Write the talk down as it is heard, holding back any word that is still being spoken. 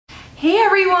Hey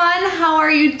everyone, how are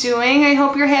you doing? I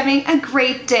hope you're having a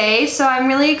great day. So I'm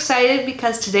really excited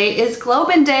because today is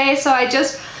GlobeIn Day. So I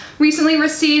just recently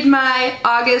received my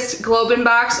August GlobeIn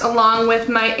box along with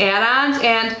my add-ons,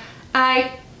 and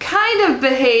I kind of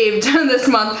behaved this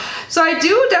month. So I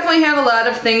do definitely have a lot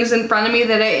of things in front of me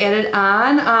that I added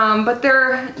on, but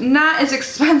they're not as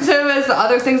expensive as the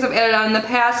other things I've added on in the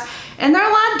past, and they're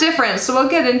a lot different. So we'll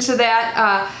get into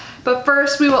that. But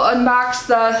first we will unbox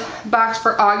the box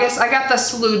for August. I got the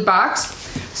Salud box.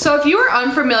 So if you are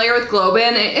unfamiliar with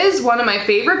GlobeIn, it is one of my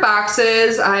favorite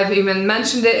boxes. I've even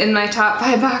mentioned it in my top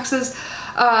 5 boxes.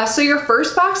 So your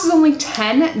first box is only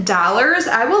 $10.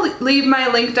 I will leave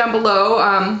my link down below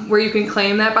where you can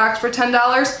claim that box for $10.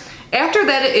 After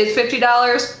that it is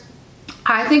 $50.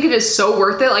 I think it is so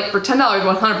worth it. Like for $10,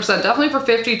 100%, definitely for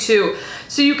 $50 too.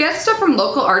 So you get stuff from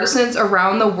local artisans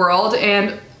around the world,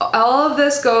 and all of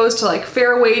this goes to like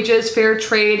fair wages, fair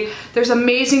trade. There's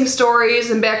amazing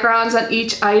stories and backgrounds on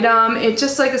each item. It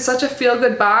just like is such a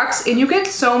feel-good box, and you get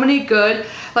so many good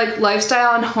like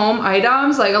lifestyle and home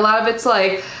items. Like a lot of it's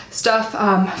like stuff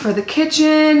for the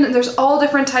kitchen. There's all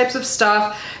different types of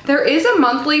stuff. There is a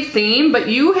monthly theme, but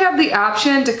you have the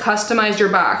option to customize your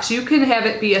box. You can have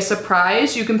it be a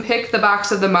surprise. You can pick the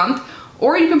box of the month,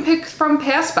 or you can pick from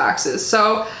past boxes.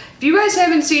 So if you guys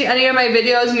haven't seen any of my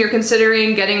videos and you're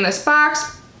considering getting this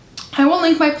box, I will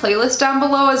link my playlist down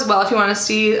below as well if you want to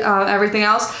see everything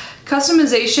else.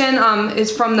 Customization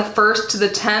is from the 1st to the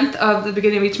 10th of the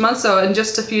beginning of each month, so in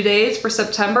just a few days for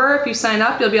September. If you sign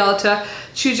up, you'll be able to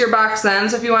choose your box then.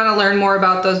 So if you want to learn more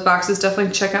about those boxes,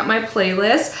 definitely check out my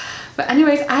playlist. But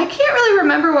anyways, I can't really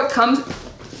remember what comes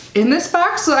in this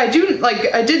box, so I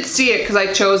did see it because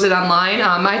I chose it online.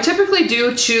 I typically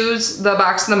do choose the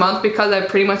box of the month because I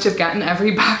pretty much have gotten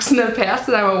every box in the past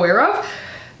that I'm aware of.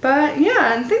 But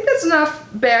yeah, I think that's enough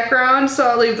background, so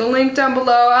I'll leave the link down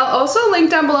below. I'll also link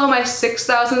down below my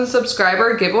 6,000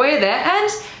 subscriber giveaway. That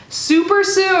ends super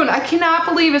soon. I cannot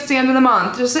believe it's the end of the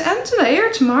month. Does it end today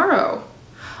or tomorrow?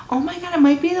 Oh my god, it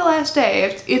might be the last day.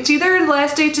 It's either the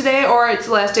last day today or it's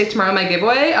the last day tomorrow, my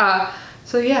giveaway.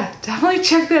 So yeah, definitely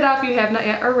check that out if you have not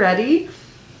yet already.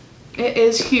 It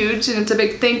is huge, and it's a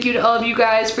big thank you to all of you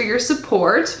guys for your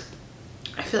support.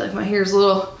 I feel like my hair's a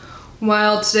little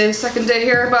wild today, second day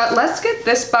here, but let's get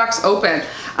this box open.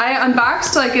 I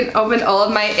unboxed and opened all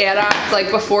of my add-ons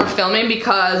like before filming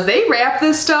because they wrap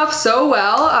this stuff so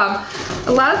well.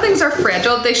 A lot of things are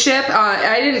fragile that they ship.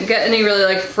 I didn't get any really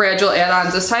like fragile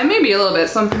add-ons this time, maybe a little bit.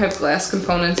 Some have glass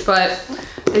components, but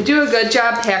they do a good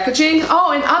job packaging.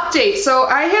 Oh, an update. So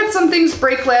I had some things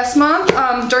break last month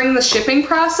during the shipping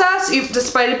process,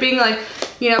 despite it being like,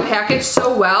 you know, packaged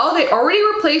so well. They already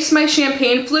replaced my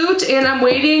champagne flute, and I'm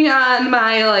waiting on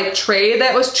my like tray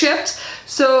that was chipped.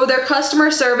 So their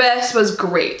customer service was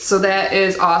great. So that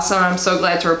is awesome. I'm so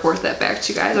glad to report that back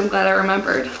to you guys. I'm glad I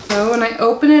remembered. So when I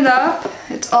open it up,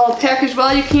 it's all packaged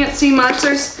well. You can't see much.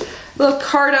 There's a little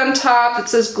card on top that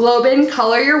says GlobeIn,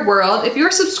 color your world. If you're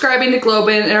subscribing to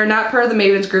GlobeIn and are not part of the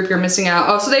Mavens group, you're missing out.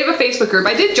 Oh, so they have a Facebook group.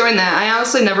 I did join that. I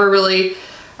honestly never really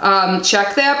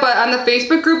check that, but on the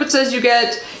Facebook group it says you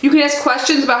can ask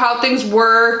questions about how things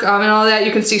work and all that.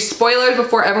 You can see spoilers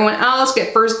before everyone else,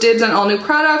 get first dibs on all new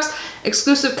products,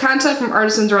 exclusive content from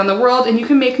artisans around the world, and you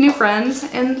can make new friends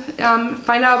and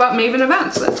find out about Maven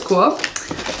events. So that's cool.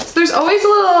 So there's always a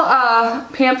little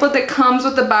pamphlet that comes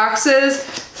with the boxes.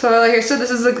 So like I said,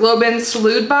 this is the GlobeIn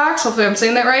Salud box. Hopefully I'm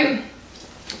saying that right.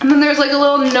 And then there's like a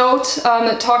little note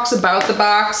that talks about the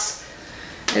box.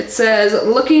 It says,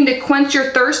 looking to quench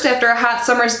your thirst after a hot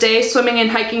summer's day swimming and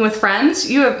hiking with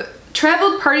friends? You have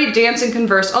traveled, partied, danced, and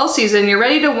conversed all season. You're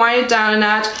ready to wind it down a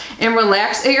notch and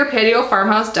relax at your patio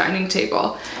farmhouse dining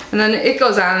table. And then it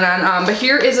goes on and on. But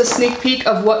here is a sneak peek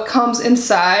of what comes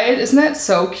inside. Isn't that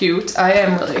so cute? I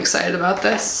am really excited about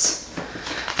this.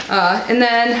 And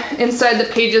then inside the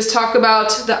pages talk about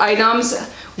the items,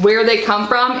 where they come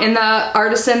from, and the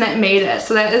artisan that made it.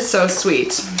 So that is so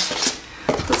sweet.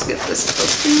 Let's get this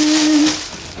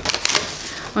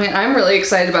open. Okay, I'm really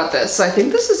excited about this. So I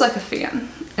think this is like a fan,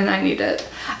 and I need it.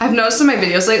 I've noticed in my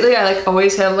videos lately, I like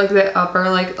always have like the upper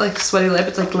like sweaty lip.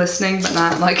 It's like glistening, but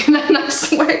not like in a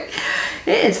nice way.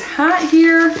 It is hot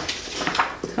here.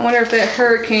 I wonder if that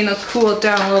hurricane will cool it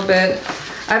down a little bit.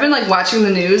 I've been like watching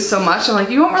the news so much. I'm like,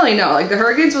 you won't really know. Like the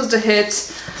hurricane's supposed to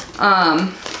hit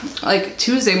like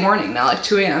Tuesday morning now, like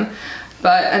 2 a.m.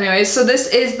 But anyway, so this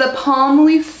is the palm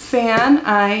leaf fan.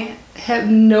 I have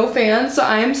no fan, so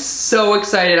I am so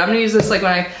excited. I'm gonna use this like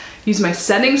when I use my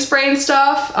setting spray and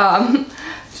stuff.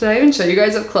 Should I even show you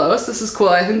guys up close? This is cool.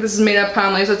 I think this is made out of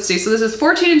palm leaves. Let's see. So this is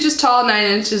 14 inches tall, 9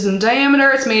 inches in diameter.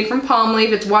 It's made from palm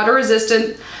leaf. It's water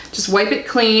resistant. Just wipe it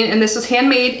clean. And this was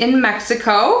handmade in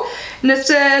Mexico. And it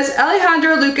says,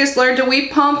 Alejandro Lucas learned to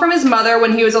weave palm from his mother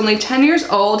when he was only 10 years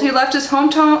old. He left his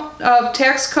hometown of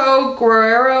Taxco,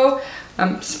 Guerrero,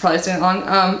 I'm probably saying it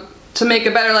wrong, to make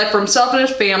a better life for himself and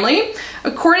his family.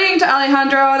 According to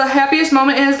Alejandro, the happiest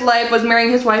moment in his life was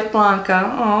marrying his wife Blanca.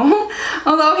 Aww.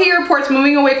 Although he reports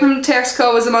moving away from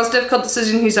Taxco was the most difficult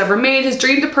decision he's ever made, his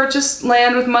dream to purchase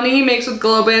land with money he makes with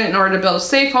GlobeIn in order to build a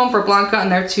safe home for Blanca and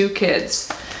their 2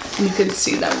 kids. And you can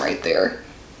see them right there.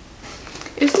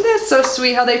 Isn't that so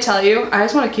sweet how they tell you? I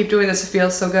just want to keep doing this. It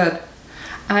feels so good.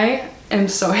 I am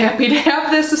so happy to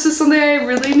have this. This is something I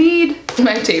really need.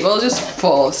 My table is just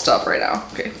full of stuff right now.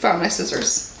 Okay, found my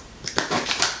scissors.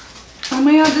 Oh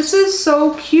my god, this is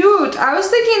so cute. I was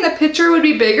thinking the picture would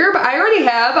be bigger, but I already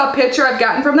have a picture I've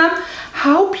gotten from them.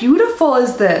 How beautiful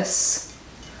is this?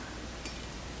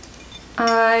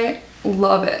 I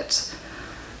love it.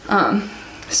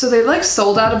 So they like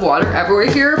sold out of water everywhere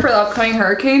here for the upcoming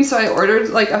hurricane, so I ordered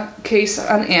like a case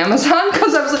on Amazon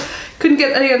because I was like, couldn't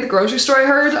get any at the grocery store, I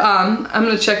heard. I'm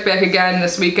gonna check back again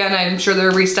this weekend. I'm sure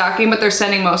they're restocking, but they're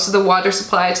sending most of the water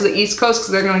supply to the East Coast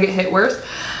because they're gonna get hit worse.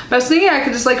 But I was thinking I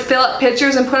could just like fill up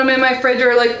pitchers and put them in my fridge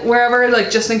or like wherever,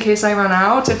 like just in case I run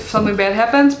out if something bad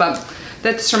happens, but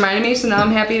that just reminded me, so now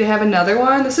I'm happy to have another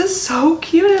one. This is so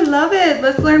cute, I love it.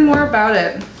 Let's learn more about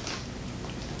it.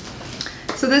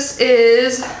 So this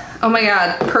is, oh my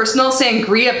god, personal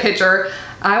sangria pitcher.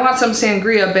 I want some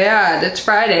sangria bad. It's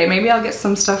Friday. Maybe I'll get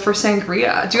some stuff for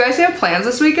sangria. Do you guys have plans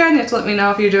this weekend? You have to let me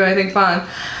know if you do anything fun.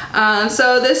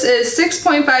 So this is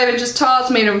 6.5 inches tall.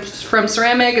 It's made from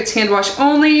ceramic. It's hand wash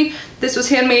only. This was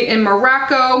handmade in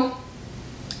Morocco.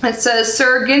 It says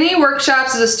Surgini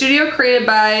Workshops is a studio created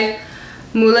by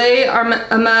Moulay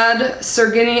Ahmad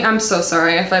Surgini. I'm so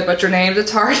sorry if I butcher names.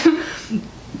 It's hard.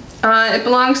 It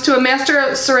belongs to a master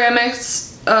of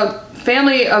ceramics,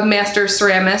 family of master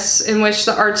ceramists in which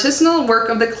the artisanal work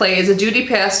of the clay is a duty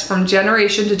passed from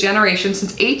generation to generation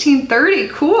since 1830.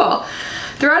 Cool.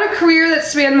 Throughout a career that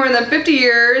spanned more than 50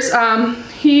 years, Mr.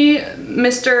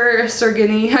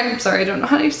 Surgini, I'm sorry, I don't know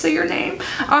how to say your name,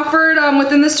 offered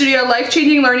within the studio a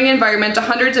life-changing learning environment to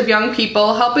hundreds of young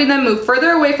people, helping them move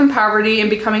further away from poverty and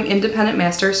becoming independent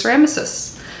master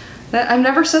ceramicists. I've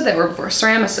never said that word before.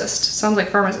 Ceramicist. Sounds like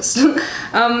pharmacist.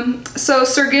 So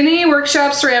Surgini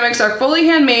Workshop ceramics are fully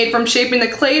handmade from shaping the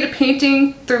clay to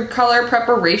painting through color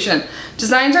preparation.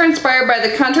 Designs are inspired by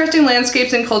the contrasting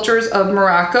landscapes and cultures of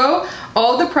Morocco.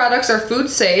 All the products are food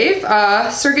safe.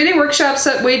 Surgini Workshop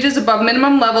set wages above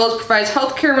minimum levels, provides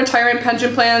healthcare and retirement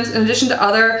pension plans in addition to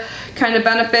other kind of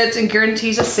benefits, and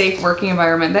guarantees a safe working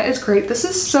environment. That is great. This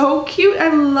is so cute.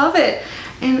 I love it.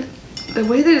 And the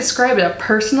way they describe it, a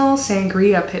personal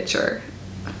sangria pitcher.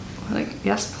 Like,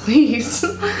 yes, please.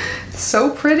 It's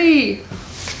so pretty.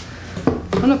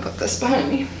 I'm gonna put this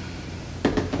behind me.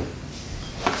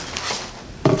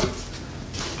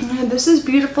 And this is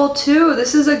beautiful too.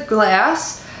 This is a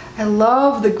glass. I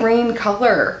love the green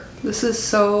color. This is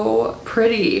so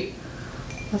pretty.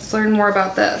 Let's learn more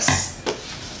about this.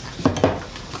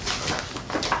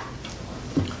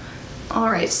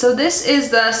 Alright, so this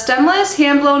is the stemless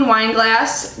hand-blown wine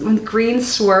glass with green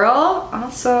swirl.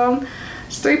 Awesome.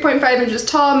 It's 3.5 inches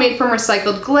tall, made from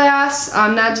recycled glass.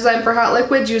 Not designed for hot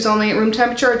liquids, used only at room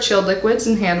temperature or chilled liquids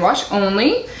and hand wash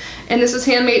only. And this was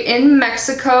handmade in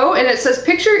Mexico. And it says,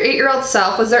 picture your 8-year-old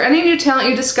self. Was there any new talent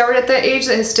you discovered at that age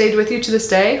that has stayed with you to this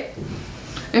day?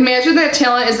 Imagine that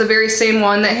talent is the very same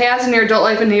one that has in your adult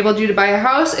life enabled you to buy a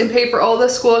house and pay for all the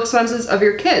school expenses of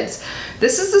your kids.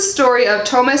 This is the story of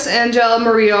Thomas Angel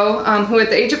Murillo, who at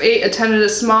the age of 8 attended a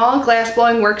small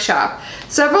glass-blowing workshop.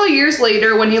 Several years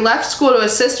later, when he left school to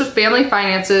assist with family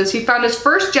finances, he found his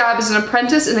first job as an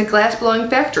apprentice in a glass-blowing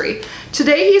factory.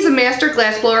 Today, he's a master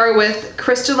glassblower with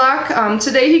Crystalac.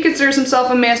 Today, he considers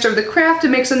himself a master of the craft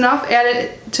and makes enough at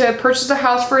it to purchase a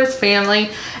house for his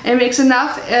family, and makes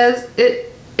enough at it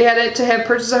to have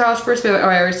purchased a house for his family. Oh,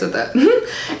 I already said that.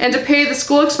 And to pay the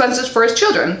school expenses for his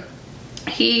children.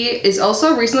 He is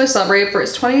also recently celebrated for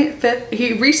his 25th.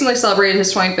 He recently celebrated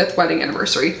his 25th wedding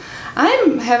anniversary.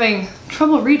 I'm having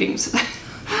trouble reading today.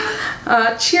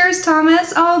 Cheers,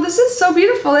 Thomas. Oh, this is so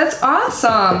beautiful. That's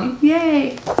awesome.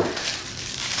 Yay.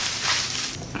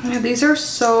 Yeah, these are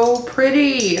so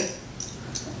pretty.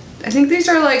 I think these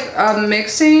are like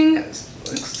mixing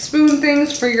spoon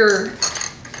things for your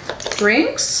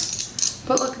drinks.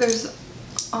 But look, there's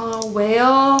a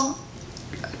whale,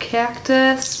 a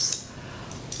cactus,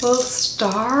 little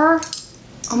star.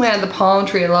 Oh my god, the palm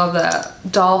tree, I love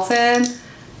that. Dolphin,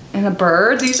 and a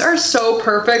bird. These are so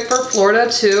perfect for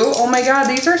Florida too. Oh my God,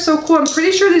 these are so cool. I'm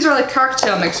pretty sure these are like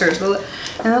cocktail mixers, and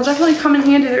they'll definitely come in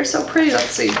handy. They're so pretty.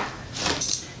 Let's see.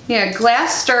 Yeah,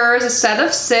 glass stirrers, a set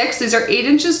of 6. These are 8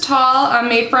 inches tall,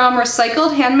 made from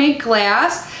recycled handmade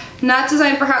glass. Not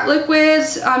designed for hot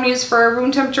liquids, used for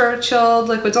room temperature chilled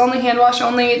liquids only, hand wash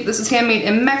only. This is handmade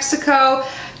in Mexico.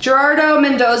 Gerardo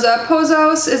Mendoza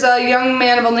Pozos is a young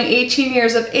man of only 18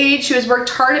 years of age who has worked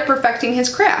hard at perfecting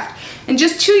his craft. In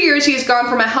just 2 years, he has gone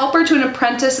from a helper to an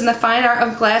apprentice in the fine art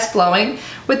of glass blowing.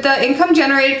 With the income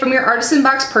generated from your artisan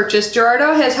box purchase,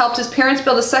 Gerardo has helped his parents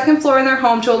build a second floor in their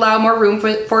home to allow more room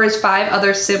for his 5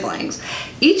 other siblings.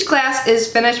 Each glass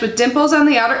is finished with dimples on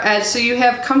the outer edge so you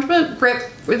have comfortable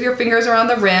grip with your fingers around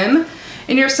the rim.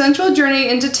 In your sensual journey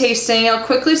into tasting, you'll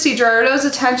quickly see Gerardo's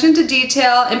attention to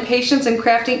detail and patience in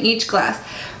crafting each glass.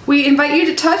 We invite you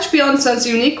to touch, feel, and sense the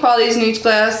unique qualities in each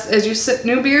glass as you sip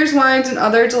new beers, wines, and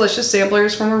other delicious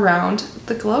samplers from around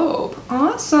the globe.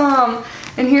 Awesome.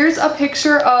 And here's a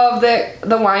picture of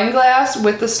the wine glass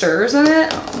with the stirrers in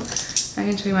it. I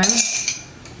can show you mine.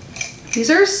 These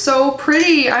are so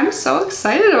pretty. I'm so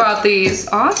excited about these.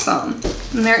 Awesome.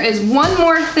 And there is one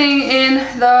more thing in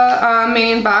the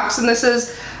main box, and this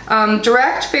is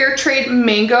direct fair trade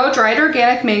mango, dried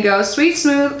organic mango, sweet,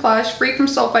 smooth, plush, free from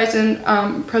sulfites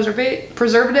and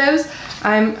preservatives.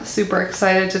 I'm super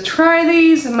excited to try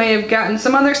these. I may have gotten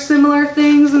some other similar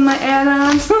things in my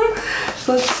add-ons.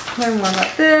 So let's learn more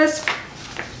about this.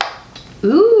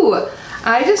 Ooh,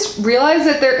 I just realized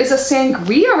that there is a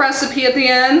sangria recipe at the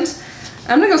end.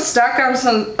 I'm gonna go stock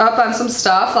up on some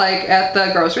stuff like at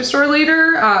the grocery store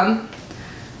later.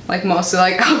 Like mostly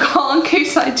like alcohol in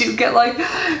case I do get like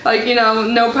you know,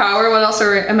 no power. What else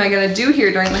am I gonna do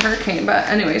here during the hurricane? But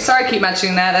anyway, sorry I keep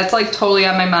mentioning that. That's like totally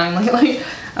on my mind lately.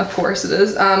 Of course it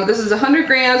is. This is 100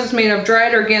 grams. It's made of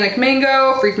dried organic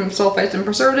mango, free from sulfites and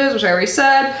preservatives, which I already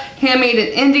said. Handmade in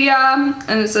India.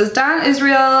 And it says Don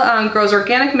Israel grows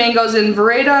organic mangoes in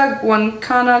Vereda,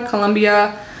 Guancana,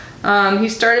 Colombia. He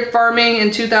started farming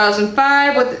in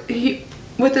 2005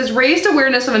 with his raised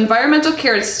awareness of environmental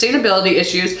care and sustainability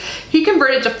issues. He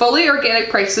converted to fully organic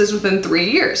practices within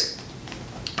 3 years.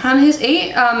 On his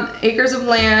 8 acres of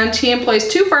land, he employs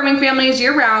 2 farming families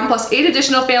year-round, plus 8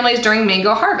 additional families during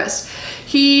mango harvest.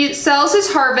 He sells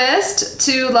his harvest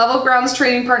to Level Grounds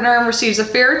trading partner and receives a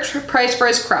fair price for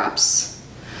his crops.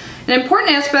 An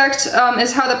important aspect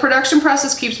is how the production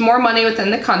process keeps more money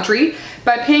within the country.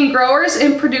 By paying growers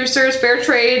and producers fair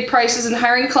trade prices and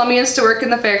hiring Colombians to work in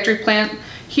the factory plant,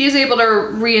 he is able to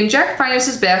re-inject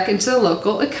finances back into the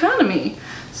local economy.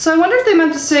 So I wonder if they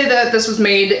meant to say that this was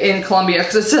made in Colombia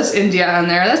because it says India on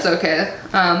there. That's okay.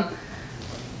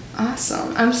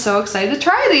 Awesome. I'm so excited to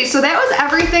try these. So that was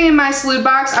everything in my Salud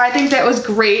box. I think that was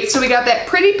great. So we got that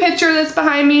pretty picture that's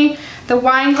behind me. The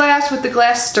wine glass with the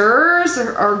glass stirrers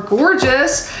are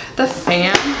gorgeous. The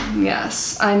fan,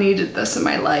 yes, I needed this in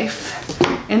my life.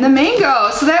 And the mango,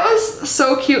 so that was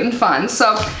so cute and fun.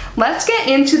 So let's get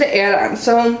into the add-on.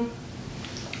 So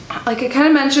like I kind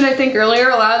of mentioned, I think earlier,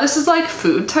 a lot of this is like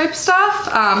food type stuff.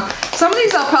 Some of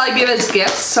these I'll probably give as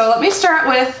gifts. So let me start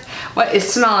with what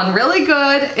is smelling really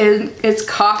good, and it's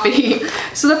coffee.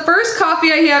 So the first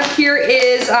coffee I have here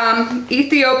is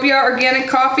Ethiopia organic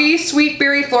coffee, sweet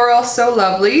berry floral, so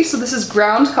lovely. So this is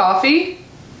ground coffee.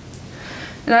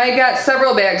 And I got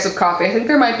several bags of coffee. I think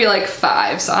there might be like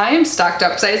 5, so I am stocked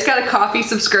up because I just got a coffee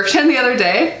subscription the other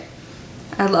day.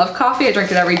 I love coffee, I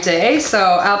drink it every day, so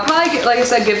I'll probably get, like I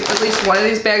said, give at least one of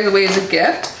these bags away as a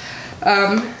gift.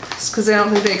 Just because I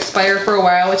don't think they expire for a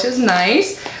while, which is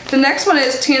nice. The next one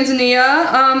is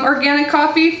Tanzania organic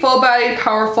coffee, full-bodied,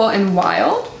 powerful, and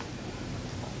wild.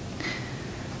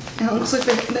 And it looks like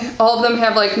all of them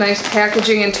have like nice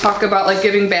packaging and talk about like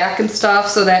giving back and stuff,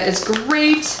 so that is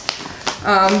great.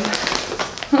 My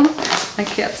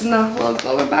cat's in the little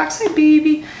GlobeIn box. Hi,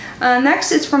 baby.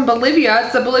 Next is from Bolivia.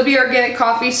 It's the Bolivia organic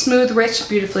coffee, smooth, rich,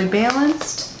 beautifully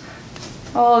balanced.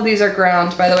 All of these are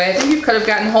ground, by the way. I think you could have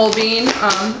gotten whole bean.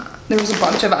 There was a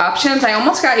bunch of options. I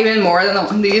almost got even more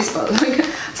than these, but like,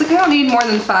 it's like I don't need more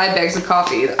than 5 bags of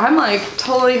coffee. I'm like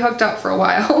totally hooked up for a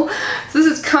while. So this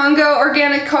is Congo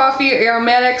organic coffee,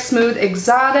 aromatic, smooth,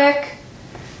 exotic.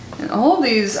 And all of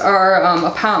these are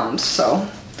a pound, so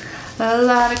a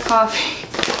lot of coffee.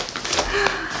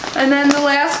 And then the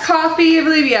last coffee, I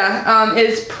believe, yeah,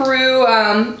 is Peru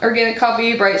organic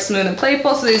coffee, bright, smooth, and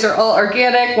playful. So these are all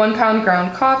organic, 1 pound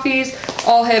ground coffees.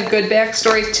 All have good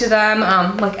backstories to them,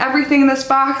 like everything in this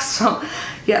box. So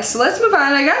yeah, so let's move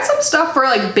on. I got some stuff for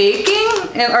like baking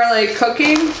or like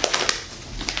cooking.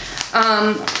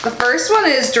 The first one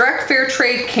is direct fair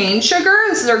trade cane sugar.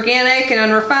 This is organic and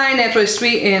unrefined, naturally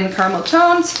sweet and caramel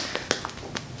tones.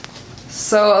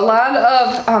 So a lot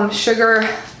of sugar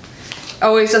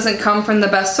always doesn't come from the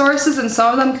best sources, and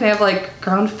some of them can have like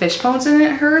ground fish bones in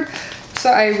it, I heard. So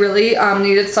I really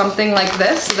needed something like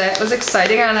this. So that was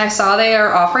exciting, and I saw they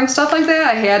are offering stuff like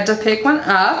that. I had to pick one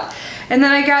up. And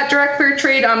then I got direct fair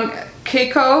trade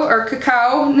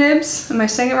cacao nibs. Am I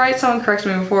saying it right? Someone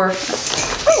corrected me before.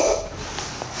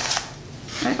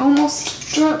 I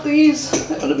almost dropped these.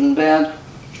 That would have been bad.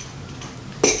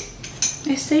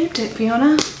 I saved it,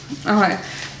 Fiona. Okay,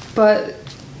 but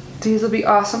these will be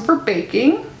awesome for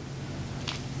baking.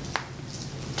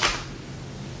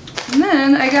 And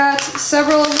then I got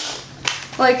several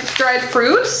like dried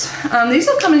fruits. These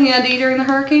will come in handy during the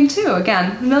hurricane too.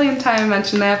 Again, a million times I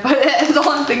mentioned that, but it's all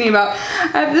I'm thinking about.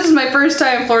 This is my first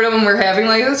time in Florida when we're having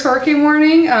like this hurricane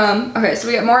warning. Okay, so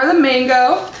we got more of the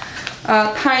mango,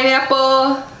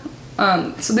 pineapple.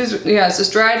 So these, yeah, it's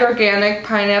just dried organic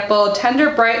pineapple,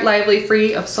 tender, bright, lively,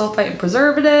 free of sulfite and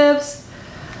preservatives.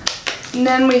 And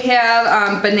then we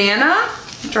have banana,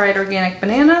 dried organic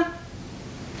banana.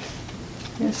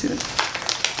 Let's see this.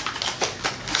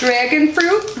 Dragon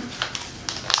fruit.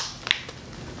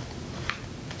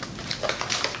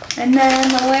 And then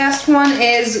the last one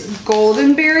is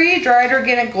goldenberry, dried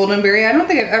organic goldenberry. I don't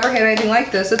think I've ever had anything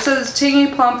like this. It says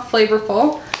tangy, plump,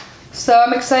 flavorful. So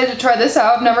I'm excited to try this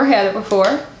out. I've never had it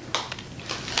before.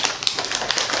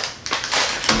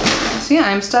 So yeah,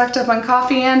 I'm stocked up on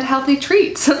coffee and healthy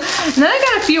treats. And then I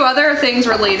got a few other things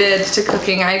related to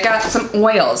cooking. I got some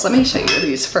oils. Let me show you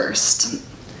these first.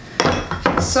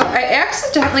 So I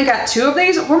accidentally got 2 of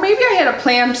these, or maybe I had a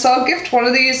plan, so I'll gift one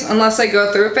of these unless I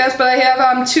go through it fast, but I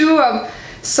have 2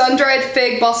 sun-dried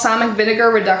fig balsamic vinegar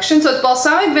reduction. So it's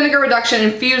balsamic vinegar reduction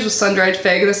infused with sun-dried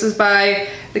fig. This is by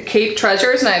the Cape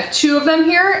Treasures, and I have 2 of them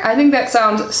here. I think that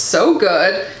sounds so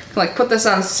good. Like put this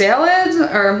on salads,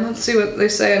 or let's see what they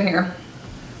say in here.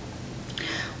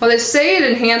 Well, they say it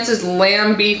enhances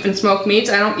lamb, beef, and smoked meats.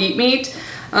 I don't eat meat.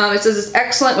 It says it's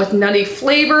excellent with nutty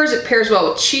flavors. It pairs well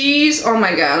with cheese. Oh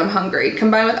my god, I'm hungry.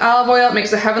 Combined with olive oil, it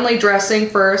makes a heavenly dressing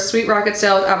for sweet rocket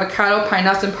salad with avocado, pine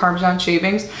nuts, and Parmesan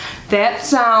shavings. That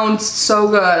sounds so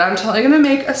good. I'm totally gonna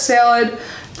make a salad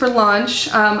for lunch.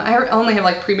 I only have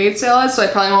like pre-made salads, so I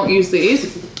probably won't use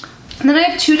these. And then I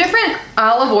have 2 different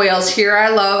olive oils here. I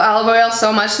love olive oil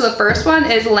so much. So the first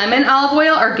one is lemon olive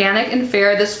oil, organic and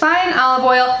fair. This fine olive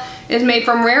oil is made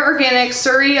from rare organic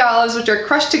Surrey olives, which are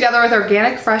crushed together with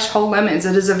organic fresh whole lemons.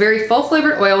 It is a very full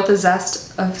flavored oil with a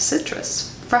zest of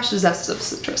citrus, fresh zest of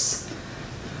citrus.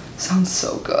 Sounds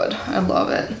so good, I love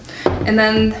it. And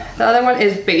then the other one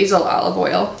is basil olive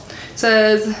oil. It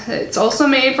says it's also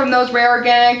made from those rare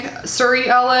organic Surrey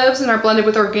olives and are blended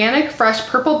with organic fresh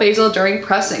purple basil during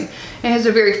pressing. It has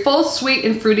a very full, sweet,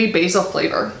 and fruity basil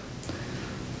flavor.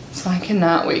 So I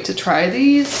cannot wait to try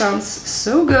these, sounds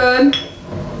so good.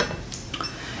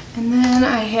 And then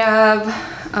I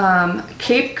have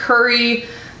Cape Curry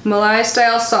Malay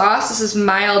style sauce. This is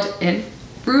mild and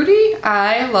fruity.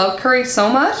 I love curry so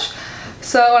much.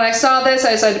 So when I saw this,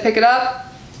 I decided to pick it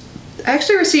up. I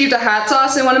actually received a hot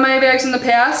sauce in one of my bags in the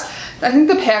past. I think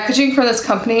the packaging for this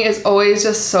company is always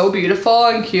just so beautiful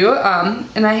and cute.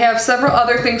 And I have several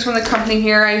other things from the company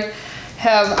here. I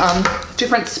have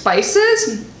different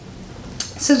spices.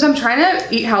 Since I'm trying to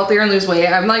eat healthier and lose weight,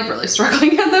 I'm like really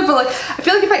struggling at that, but like I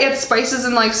feel like if I add spices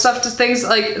and like stuff to things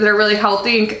like that are really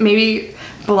healthy and maybe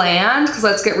bland, because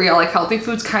let's get real, like healthy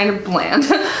food's kind of bland.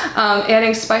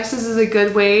 Adding spices is a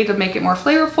good way to make it more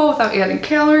flavorful without adding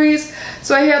calories.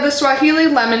 So I have the Swahili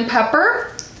lemon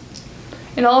pepper,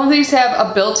 and all of these have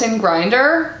a built-in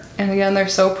grinder, and again they're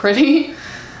so pretty.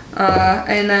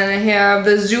 And then I have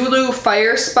the Zulu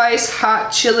fire spice hot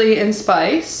chili and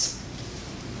spice.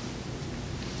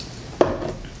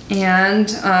 And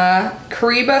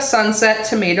Kariba Sunset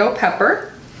Tomato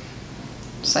Pepper.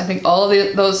 So I think all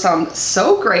of those sound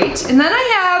so great. And then I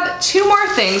have 2 more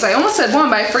things. I almost said 1,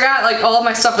 but I forgot like all of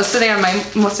my stuff was sitting on my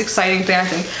most exciting thing, I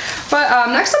think. But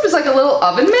next up is like a little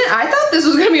oven mitt. I thought this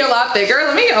was gonna be a lot bigger.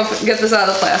 Let me get this out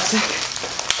of the plastic.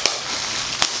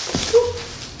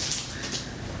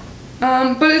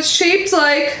 But it's shaped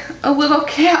like a little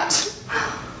cat.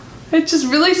 It's just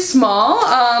really small.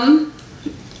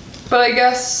 But I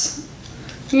guess,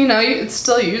 you know, it's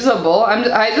still usable.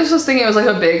 I just was thinking it was like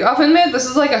a big oven mitt. This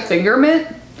is like a finger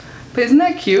mitt, but isn't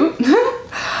that cute?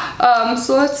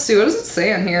 So let's see, what does it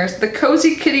say on here? It's the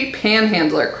Cozy Kitty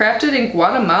Panhandler, crafted in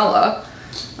Guatemala.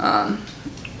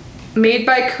 Made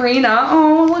by Karina.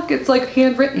 Oh, look, it's like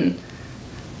handwritten.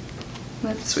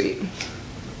 That's sweet.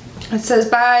 It says,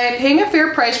 by paying a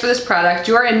fair price for this product,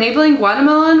 you are enabling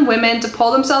Guatemalan women to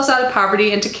pull themselves out of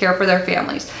poverty and to care for their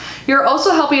families. You're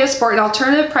also helping to support an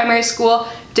alternative primary school,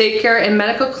 daycare, and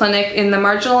medical clinic in the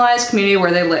marginalized community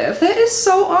where they live. That is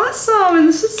so awesome, and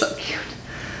this is so cute.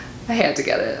 I had to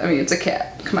get it. I mean, it's a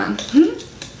cat. Come on.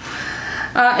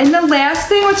 And the last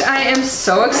thing, which I am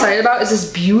so excited about, is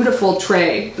this beautiful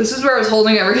tray. This is where I was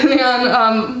holding everything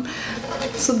on.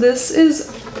 So this is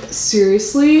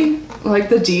seriously, like,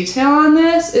 the detail on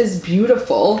this is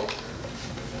beautiful.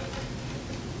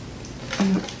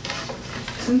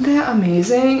 Isn't that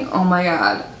amazing? Oh my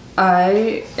god.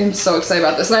 I am so excited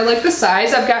about this. And I like the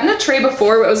size. I've gotten a tray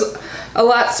before, but it was a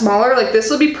lot smaller. Like, this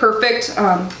will be perfect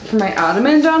for my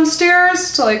ottoman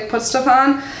downstairs to, like, put stuff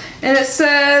on. And it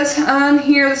says on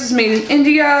here, this is made in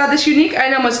India. This unique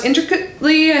item was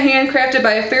intricately handcrafted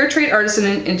by a fair trade artisan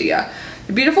in India.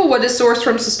 The beautiful wood is sourced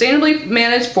from sustainably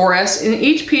managed forests, and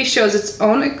each piece shows its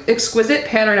own exquisite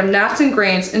pattern of knots and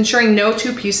grains, ensuring no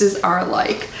two pieces are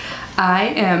alike. I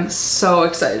am so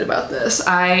excited about this.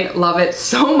 I love it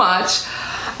so much.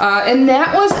 And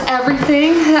that was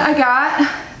everything that I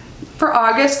got for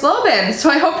August GlobeIn. So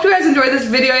I hope you guys enjoyed this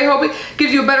video. I hope it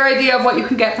gives you a better idea of what you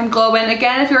can get from GlobeIn.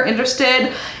 Again, if you're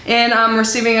interested in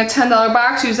receiving a $10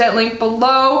 box, use that link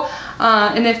below.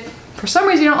 And if for some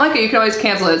reason you don't like it, you can always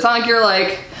cancel it. It's not like you're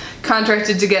like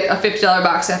contracted to get a $50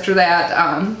 box after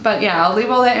that. But yeah, I'll leave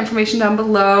all that information down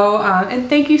below. And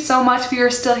thank you so much if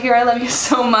you're still here. I love you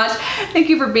so much. Thank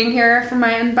you for being here for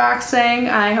my unboxing.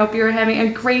 I hope you're having a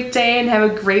great day and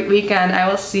have a great weekend. I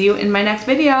will see you in my next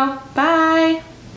video. Bye.